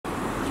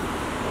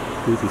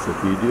This is a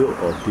video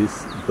of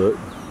this bird.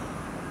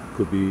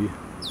 Could be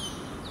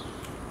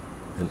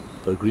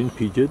a green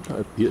pigeon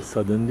appeared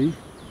suddenly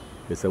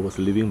as I was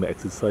leaving my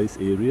exercise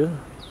area,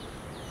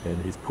 and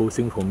he's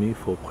posing for me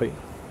for quite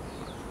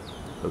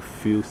a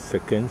few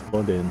seconds,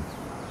 more than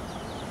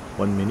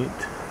 1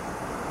 minute,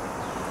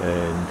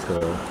 and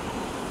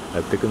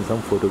I've taken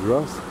some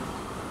photographs,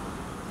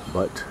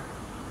 but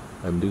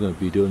I'm doing a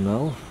video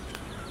now.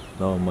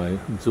 Now my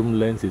zoom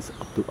lens is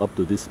up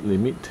to this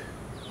limit,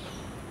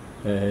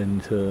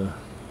 and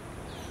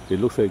it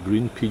looks like a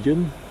green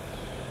pigeon.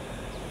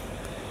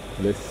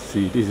 Let's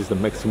see, this is the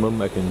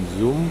maximum I can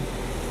zoom,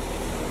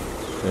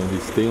 and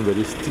it's staying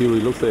very still.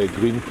 It looks like a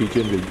green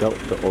pigeon without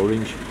the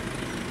orange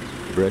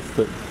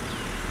breasted.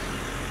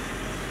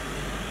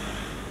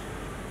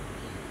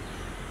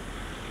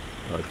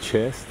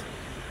 Chest,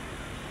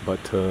 but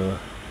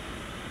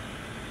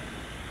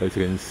as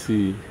you can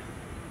see,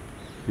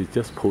 it's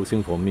just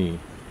posing for me.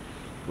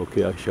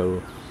 Okay, I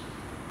shall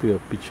take a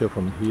picture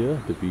from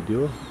here, the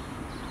video.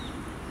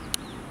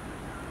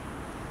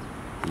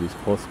 It is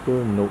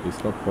possible. No,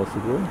 it's not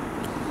possible.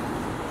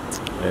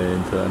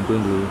 And I'm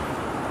going to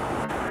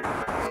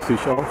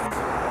switch off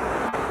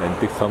and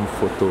take some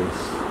photos.